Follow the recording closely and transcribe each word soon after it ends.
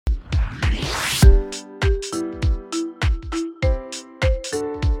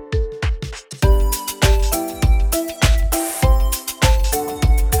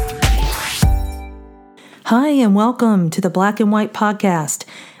Hi, and welcome to the Black and White Podcast.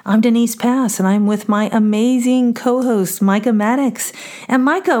 I'm Denise Pass, and I'm with my amazing co-host, Micah Maddox. And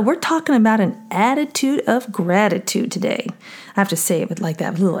Micah, we're talking about an attitude of gratitude today. I have to say it with like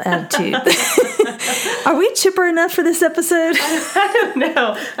that little attitude. Are we chipper enough for this episode? I don't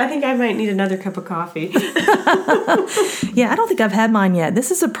know. I think I might need another cup of coffee. Yeah, I don't think I've had mine yet. This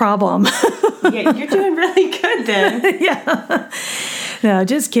is a problem. Yeah, you're doing really good then. Yeah. No,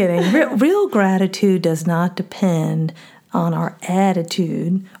 just kidding. Real gratitude does not depend on our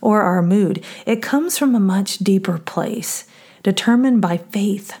attitude or our mood. It comes from a much deeper place, determined by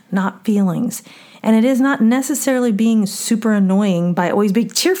faith, not feelings. And it is not necessarily being super annoying by always being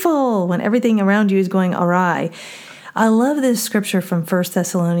cheerful when everything around you is going awry. I love this scripture from 1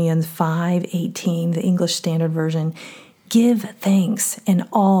 Thessalonians 5:18, the English Standard Version. Give thanks in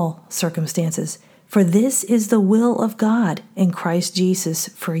all circumstances, for this is the will of God in Christ Jesus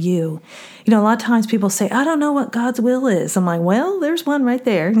for you. You know, a lot of times people say, I don't know what God's will is. I'm like, well, there's one right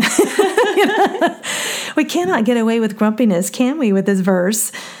there. We cannot get away with grumpiness, can we, with this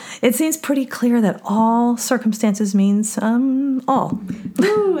verse? It seems pretty clear that all circumstances means all.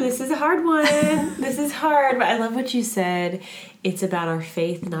 Ooh, this is a hard one. This is hard, but I love what you said. It's about our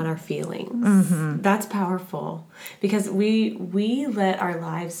faith, not our feelings. Mm-hmm. That's powerful because we let our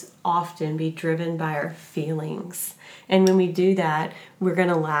lives often be driven by our feelings. And when we do that, we're going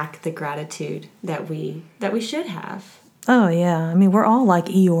to lack the gratitude that we should have. Oh, yeah. I mean, we're all like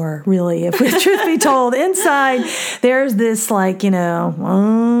Eeyore, really, if the truth be told. Inside, there's this like,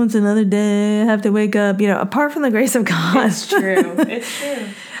 oh, it's another day, I have to wake up, apart from the grace of God. It's true. It's true.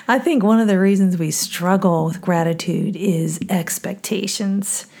 I think one of the reasons we struggle with gratitude is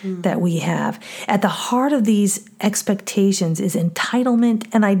expectations that we have. At the heart of these expectations is entitlement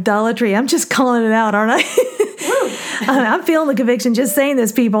and idolatry. I'm just calling it out, aren't I? I'm feeling the conviction just saying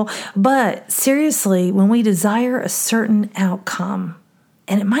this, people. But seriously, when we desire a certain outcome,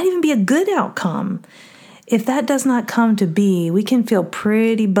 and it might even be a good outcome, if that does not come to be, we can feel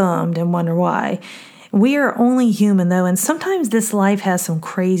pretty bummed and wonder why. We are only human, though, and sometimes this life has some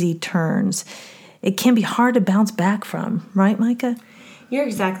crazy turns. It can be hard to bounce back from, right, Micah? You're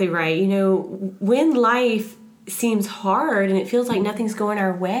exactly right. When life seems hard and it feels like nothing's going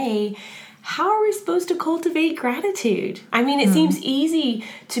our way, how are we supposed to cultivate gratitude? I mean, it seems easy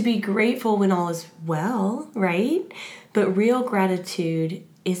to be grateful when all is well, right? But real gratitude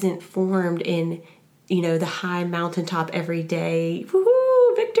isn't formed in, the high mountaintop every day.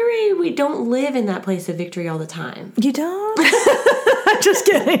 Woohoo, victory. We don't live in that place of victory all the time. You don't? Just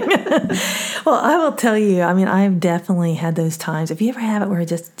kidding. Well, I will tell you, I've definitely had those times. If you ever have it where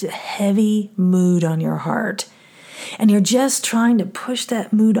it's just a heavy mood on your heart, and you're just trying to push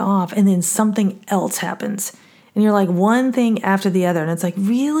that mood off, and then something else happens. And you're like one thing after the other. And it's like,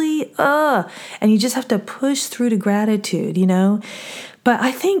 really? And you just have to push through to gratitude, But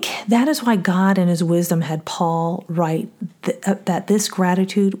I think that is why God in his wisdom had Paul write that this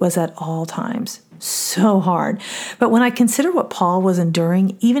gratitude was at all times. So hard. But when I consider what Paul was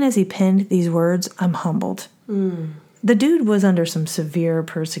enduring, even as he penned these words, I'm humbled. The dude was under some severe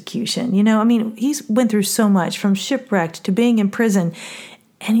persecution. He's went through so much, from shipwrecked to being in prison,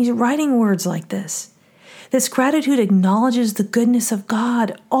 and he's writing words like this. This gratitude acknowledges the goodness of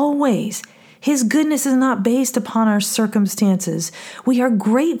God always. His goodness is not based upon our circumstances. We are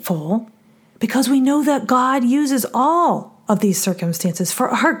grateful because we know that God uses all of these circumstances for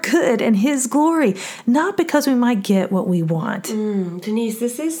our good and his glory, not because we might get what we want. Denise,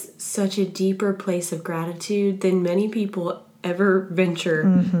 this is such a deeper place of gratitude than many people ever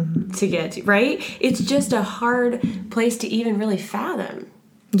venture to get to, right? It's just a hard place to even really fathom.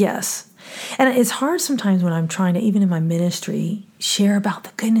 Yes. And it's hard sometimes when I'm trying to, even in my ministry, share about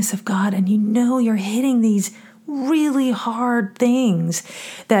the goodness of God, and you're hitting these really hard things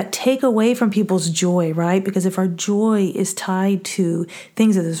that take away from people's joy, right? Because if our joy is tied to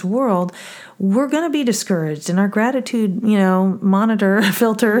things of this world, we're going to be discouraged, and our gratitude, monitor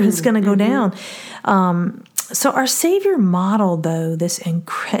filter is going to go down. So our Savior modeled, though, this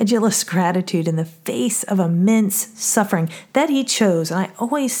incredulous gratitude in the face of immense suffering that he chose. And I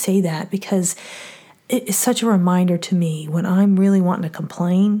always say that because it is such a reminder to me when I'm really wanting to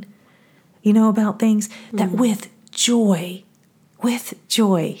complain, about things, that with joy,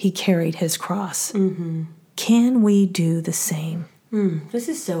 he carried his cross. Can we do the same? This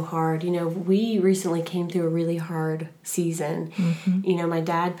is so hard. We recently came through a really hard season. My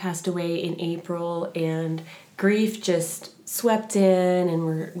dad passed away in April, and grief just swept in,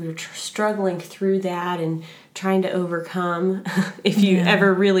 and we were struggling through that and trying to overcome. If you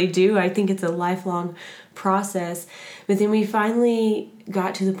ever really do, I think it's a lifelong process. But then we finally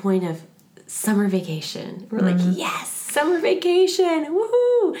got to the point of summer vacation. We're like, yes, summer vacation.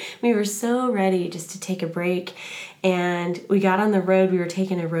 Woohoo! We were so ready just to take a break. And we got on the road. We were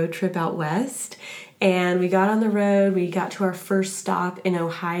taking a road trip out west. And we got on the road. We got to our first stop in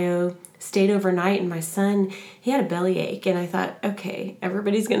Ohio, stayed overnight, and my son, he had a bellyache. And I thought, okay,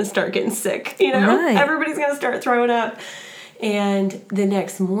 everybody's going to start getting sick. Right. Everybody's going to start throwing up. And the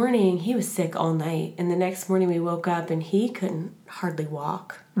next morning, he was sick all night. And the next morning we woke up and he couldn't hardly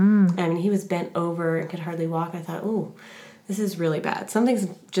walk. I mean, he was bent over and could hardly walk. I thought, oh, this is really bad. Something's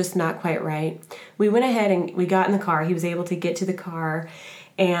just not quite right. We went ahead and we got in the car. He was able to get to the car.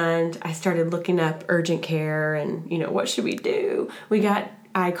 And I started looking up urgent care and, what should we do?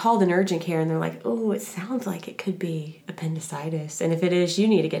 I called an urgent care and they're like, oh, it sounds like it could be appendicitis. And if it is, you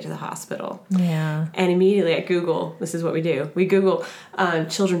need to get to the hospital. Yeah. And immediately I Google, this is what we do. We Google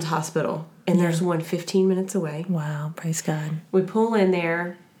Children's Hospital and there's one 15 minutes away. Wow. Praise God. We pull in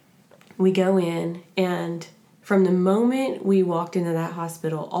there, we go in, and from the moment we walked into that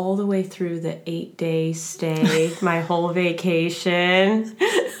hospital all the way through the 8-day stay, my whole vacation,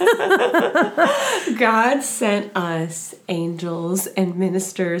 God sent us angels and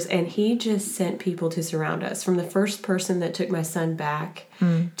ministers, and he just sent people to surround us. From the first person that took my son back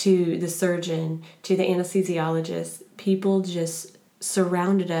to the surgeon, to the anesthesiologist, people just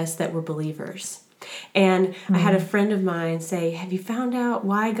surrounded us that were believers. And I had a friend of mine say, have you found out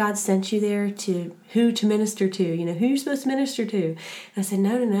why God sent you there, to who to minister to, who you're supposed to minister to? And I said,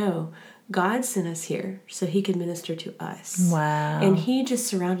 no. God sent us here so he could minister to us. Wow. And he just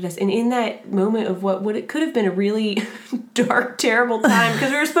surrounded us. And in that moment of what it could have been a really dark, terrible time,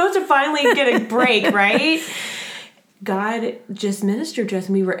 because we were supposed to finally get a break, right? God just ministered to us,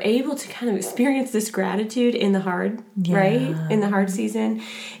 and we were able to kind of experience this gratitude in the hard, right? In the hard season.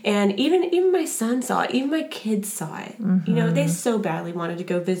 And even my son saw it. Even my kids saw it. They so badly wanted to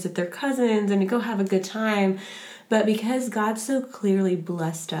go visit their cousins and to go have a good time. But because God so clearly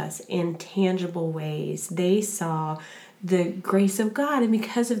blessed us in tangible ways, they saw the grace of God. And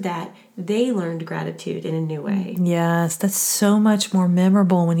because of that, they learned gratitude in a new way. Yes, that's so much more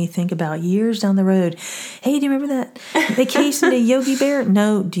memorable when you think about years down the road. Hey, do you remember that vacation to Yogi Bear?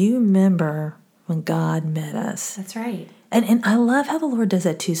 No, do you remember when God met us? That's right. And I love how the Lord does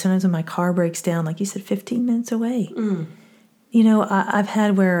that too. Sometimes when my car breaks down, like you said, 15 minutes away. I've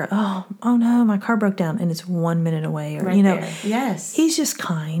had where, oh no, my car broke down and it's 1 minute away. Or, there. Yes. He's just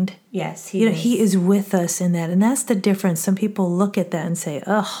kind. Yes, He is with us in that. And that's the difference. Some people look at that and say,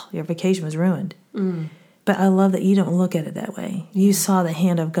 oh, your vacation was ruined. But I love that you don't look at it that way. You saw the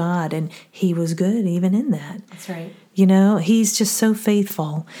hand of God and he was good even in that. That's right. He's just so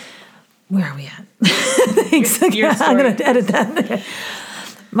faithful. Where are we at? Thanks. I'm going to edit that.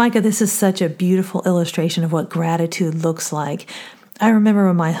 Micah, this is such a beautiful illustration of what gratitude looks like. I remember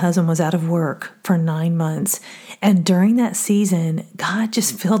when my husband was out of work for 9 months, and during that season, God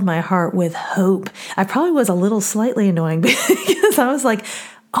just filled my heart with hope. I probably was a little slightly annoying because I was like,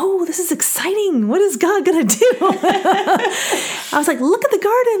 oh, this is exciting. What is God going to do? I was like, look at the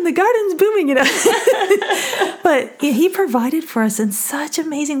garden. The garden's booming, But he provided for us in such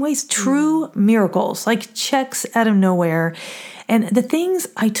amazing ways, true miracles, like checks out of nowhere. And the things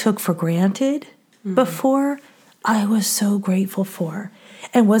I took for granted before, I was so grateful for.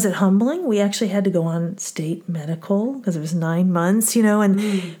 And was it humbling? We actually had to go on state medical because it was 9 months,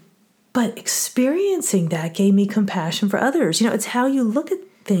 But experiencing that gave me compassion for others. It's how you look at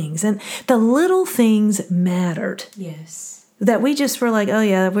things. And the little things mattered. Yes. That we just were like, oh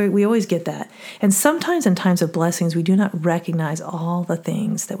yeah, we always get that. And sometimes in times of blessings, we do not recognize all the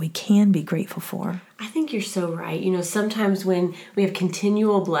things that we can be grateful for. I think you're so right. Sometimes when we have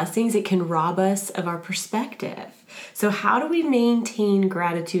continual blessings, it can rob us of our perspective. So how do we maintain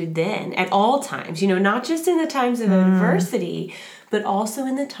gratitude then at all times? Not just in the times of adversity, but also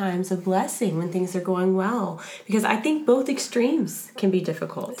in the times of blessing when things are going well. Because I think both extremes can be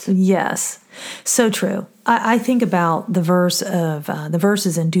difficult. Yes, so true. I think about the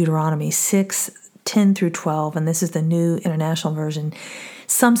verses in Deuteronomy 6:10 through 12, and this is the New International Version,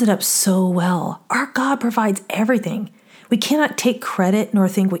 sums it up so well. Our God provides everything. We cannot take credit nor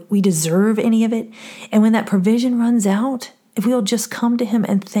think we deserve any of it. And when that provision runs out, if we will just come to him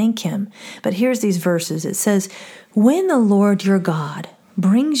and thank him. But here's these verses. It says, when the Lord your God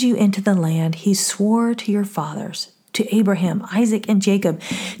brings you into the land he swore to your fathers, to Abraham, Isaac, and Jacob,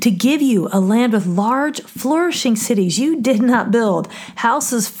 to give you a land with large, flourishing cities you did not build,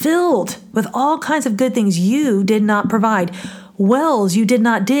 houses filled with all kinds of good things you did not provide, wells you did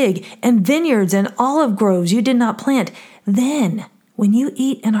not dig, and vineyards and olive groves you did not plant, then when you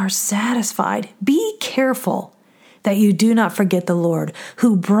eat and are satisfied, be careful that you do not forget the Lord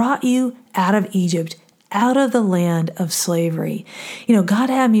who brought you out of Egypt, out of the land of slavery. God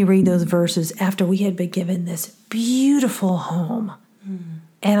had me read those verses after we had been given this beautiful home.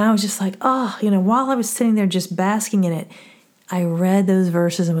 And I was just like, while I was sitting there just basking in it, I read those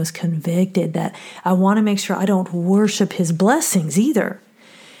verses and was convicted that I want to make sure I don't worship his blessings either.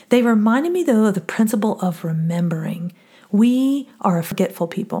 They reminded me, though, of the principle of remembering. We are a forgetful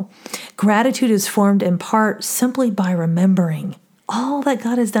people. Gratitude is formed in part simply by remembering all that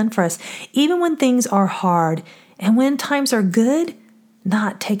God has done for us, even when things are hard and when times are good,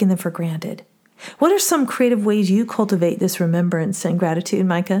 not taking them for granted. What are some creative ways you cultivate this remembrance and gratitude,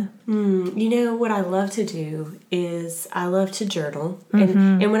 Micah? What I love to do is I love to journal.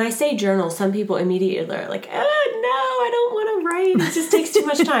 And when I say journal, some people immediately are like, oh, no, I don't want to write. It just takes too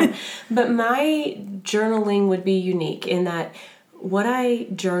much time. But my journaling would be unique in that what I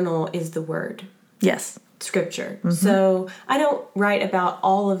journal is the word. Yes. Scripture. So I don't write about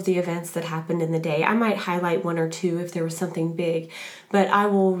all of the events that happened in the day. I might highlight one or two if there was something big, but I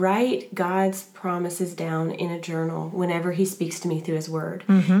will write God's promises down in a journal whenever he speaks to me through his word.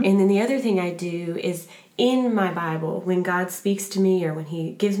 And then the other thing I do is in my Bible, when God speaks to me or when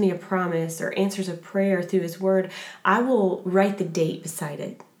he gives me a promise or answers a prayer through his word, I will write the date beside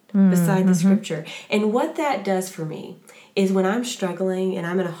it, beside the scripture. And what that does for me is when I'm struggling and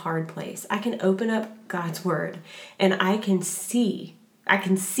I'm in a hard place, I can open up God's word and I can see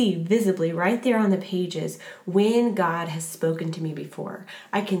visibly right there on the pages when God has spoken to me before.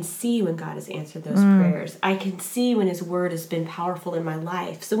 I can see when God has answered those prayers. I can see when his word has been powerful in my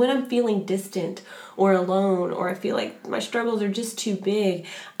life. So when I'm feeling distant or alone or I feel like my struggles are just too big,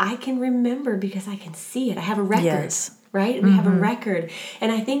 I can remember because I can see it. I have a record. Yes. Right? We have a record.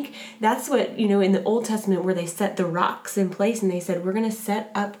 And I think that's what, in the Old Testament where they set the rocks in place and they said, we're going to set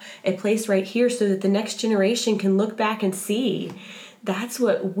up a place right here so that the next generation can look back and see. That's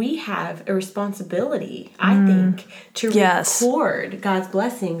what we have a responsibility, I think, to record God's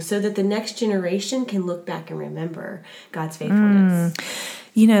blessings so that the next generation can look back and remember God's faithfulness.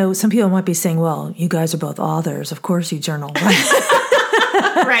 Some people might be saying, well, you guys are both authors. Of course you journal, right?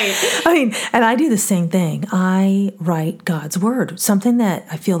 Right. And I do the same thing. I write God's word, something that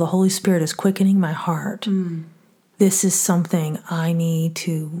I feel the Holy Spirit is quickening my heart. This is something I need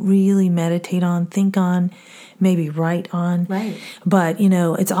to really meditate on, think on, maybe write on. Right. But,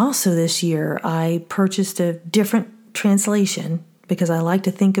 it's also this year I purchased a different translation because I like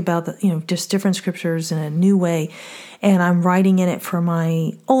to think about just different scriptures in a new way. And I'm writing in it for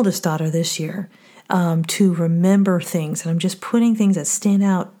my oldest daughter this year. To remember things. And I'm just putting things that stand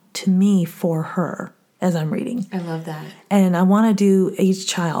out to me for her as I'm reading. I love that. And I want to do each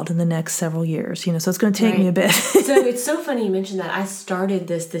child in the next several years, so it's going to take me a bit. So it's so funny you mentioned that. I started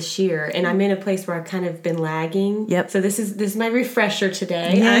this year, and I'm in a place where I've kind of been lagging. Yep. So this is my refresher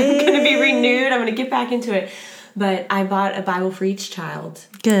today. Yay. I'm going to be renewed. I'm going to get back into it. But I bought a Bible for each child.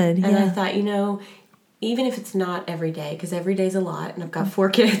 Good, And I thought, even if it's not every day, because every day's a lot, and I've got 4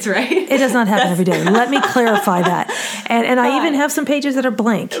 kids, right? It does not happen every day. Let me clarify that. And I even have some pages that are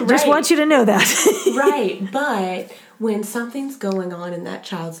blank. Right. Just want you to know that. Right. But when something's going on in that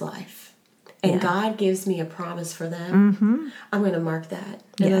child's life, and God gives me a promise for them, I'm going to mark that.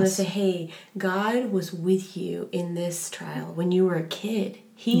 And I'm going to say, hey, God was with you in this trial when you were a kid.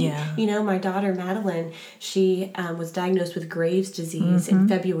 My daughter Madeline, she was diagnosed with Graves' disease in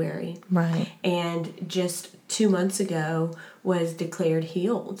February. Right. And just 2 months ago was declared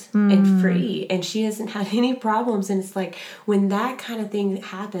healed and free. And she hasn't had any problems. And it's like when that kind of thing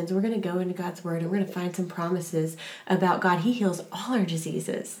happens, we're going to go into God's word and we're going to find some promises about God. He heals all our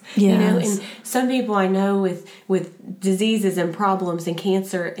diseases. Yes. And some people I know with diseases and problems and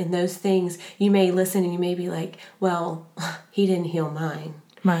cancer and those things, you may listen and you may be like, well, he didn't heal mine.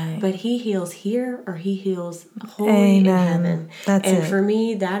 Right. But he heals here or he heals holy in heaven. That's it. And for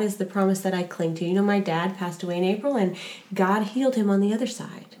me, that is the promise that I cling to. My dad passed away in April and God healed him on the other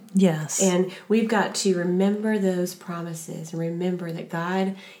side. Yes. And we've got to remember those promises and remember that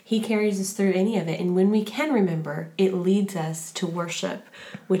God, he carries us through any of it. And when we can remember, it leads us to worship,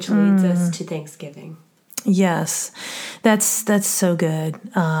 which leads us to thanksgiving. Yes, that's so good.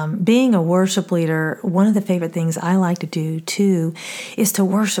 Being a worship leader, one of the favorite things I like to do too is to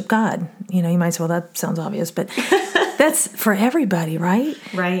worship God. You might say, well, that sounds obvious, but that's for everybody, right?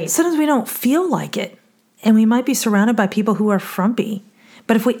 Right. Sometimes we don't feel like it, and we might be surrounded by people who are frumpy.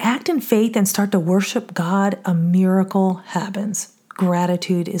 But if we act in faith and start to worship God, a miracle happens.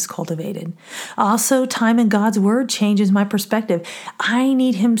 Gratitude is cultivated. Also, time in God's word changes my perspective. I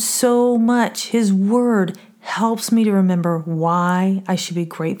need him so much. His word helps me to remember why I should be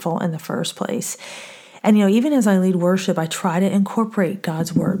grateful in the first place. And, even as I lead worship, I try to incorporate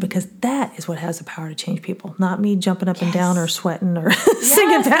God's word because that is what has the power to change people, not me jumping up and down or sweating or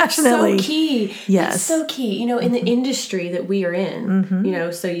singing passionately. That's so key. Yes. That's so key. In the industry that we are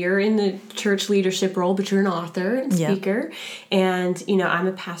in, so you're in the church leadership role, but you're an author and speaker. And, I'm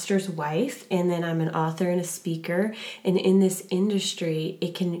a pastor's wife, and then I'm an author and a speaker. And in this industry,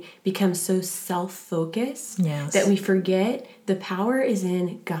 it can become so self-focused that we forget the power is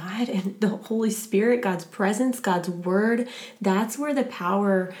in God and the Holy Spirit, God's presence, God's word. That's where the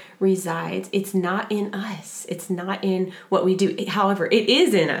power resides. It's not in us. It's not in what we do. However, it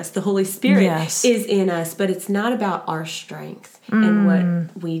is in us. The Holy Spirit is in us, but it's not about our strength and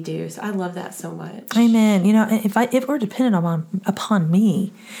what we do. So I love that so much. Amen. If it were dependent upon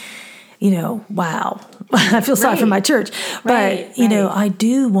me, wow, I feel sorry for my church. But, I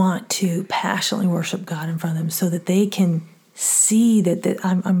do want to passionately worship God in front of them so that they can see that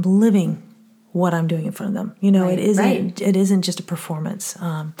I'm living what I'm doing in front of them. It isn't just a performance.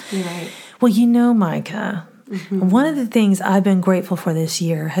 You're right. Well, Micah, one of the things I've been grateful for this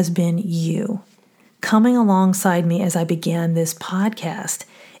year has been you coming alongside me as I began this podcast.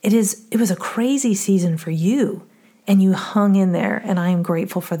 It was a crazy season for you. And you hung in there, and I am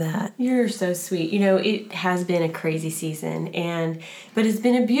grateful for that. You're so sweet. It has been a crazy season, but it's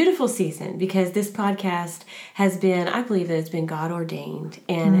been a beautiful season because this podcast has been, I believe that it's been God ordained,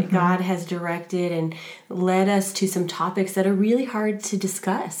 and God has directed and led us to some topics that are really hard to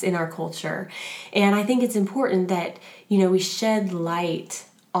discuss in our culture. And I think it's important that, we shed light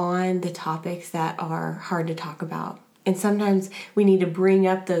on the topics that are hard to talk about. And sometimes we need to bring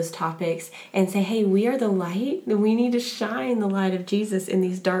up those topics and say, hey, we are the light, and we need to shine the light of Jesus in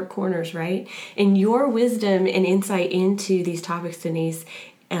these dark corners, right? And your wisdom and insight into these topics, Denise,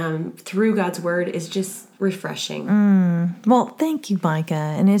 through God's word is just refreshing. Well, thank you, Micah.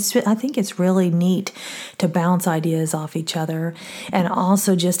 And I think it's really neat to bounce ideas off each other, and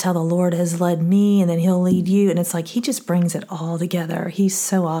also just how the Lord has led me, and then He'll lead you. And it's like He just brings it all together. He's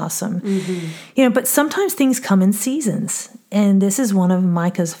so awesome. But sometimes things come in seasons. And this is one of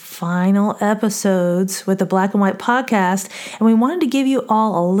Micah's final episodes with the Black and White podcast. And we wanted to give you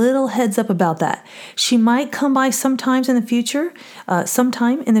all a little heads up about that. She might come by sometime in the future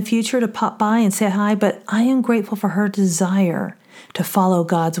to pop by and say hi. But I am grateful for her desire to follow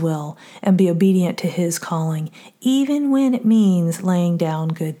God's will and be obedient to His calling, even when it means laying down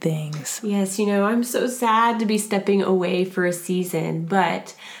good things. Yes, I'm so sad to be stepping away for a season,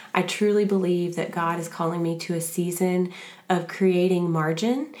 but I truly believe that God is calling me to a season of creating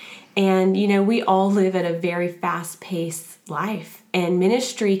margin. And, we all live at a very fast-paced life, and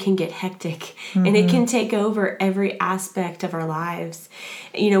ministry can get hectic, and it can take over every aspect of our lives.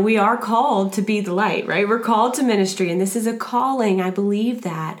 We are called to be the light, right? We're called to ministry, and this is a calling. I believe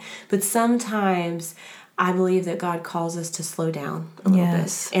that. But sometimes I believe that God calls us to slow down a little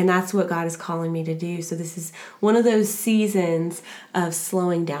bit. And that's what God is calling me to do. So this is one of those seasons of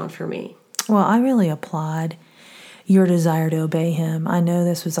slowing down for me. Well, I really applaud your desire to obey Him. I know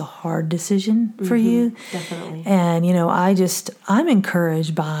this was a hard decision for you. Definitely. And, I'm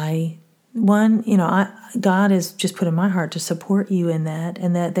encouraged by one, God has just put in my heart to support you in that,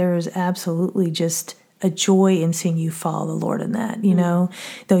 and that there is absolutely just a joy in seeing you follow the Lord in that,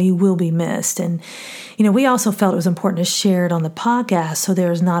 though you will be missed. And, we also felt it was important to share it on the podcast so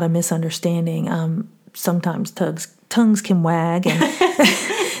there's not a misunderstanding. Sometimes tongues can wag, and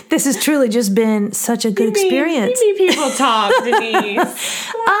this has truly just been such a good experience. You mean people talk,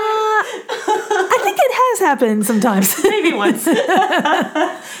 Denise? I think it has happened sometimes. Maybe once.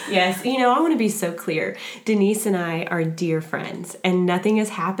 Yes, I want to be so clear. Denise and I are dear friends, and nothing has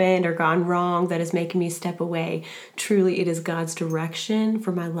happened or gone wrong that is making me step away. Truly, it is God's direction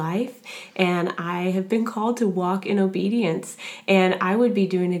for my life, and I have been called to walk in obedience. And I would be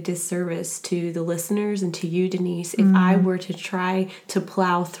doing a disservice to the listeners and to you, Denise, if I were to try to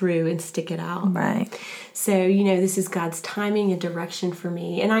plow through and stick it out. Right. So, this is God's timing and direction for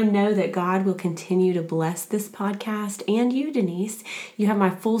me. And I know that God will continue to bless this podcast and you, Denise. You have my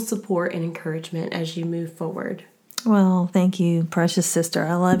full support and encouragement as you move forward. Well, thank you, precious sister.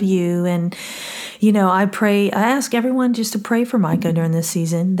 I love you. And, I ask everyone just to pray for Micah during this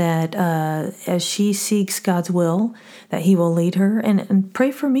season, that as she seeks God's will, that He will lead her, and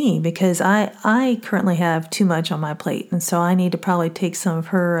pray for me, because I currently have too much on my plate. And so I need to probably take some of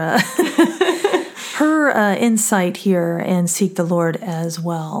her insight here and seek the Lord as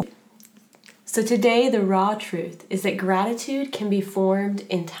well. So today, the raw truth is that gratitude can be formed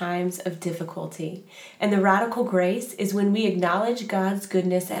in times of difficulty. And the radical grace is when we acknowledge God's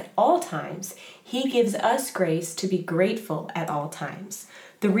goodness at all times. He gives us grace to be grateful at all times.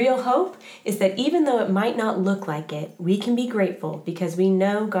 The real hope is that even though it might not look like it, we can be grateful because we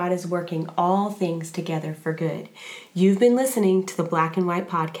know God is working all things together for good. You've been listening to the Black and White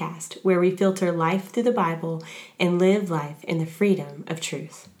Podcast, where we filter life through the Bible and live life in the freedom of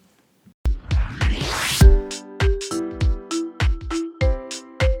truth.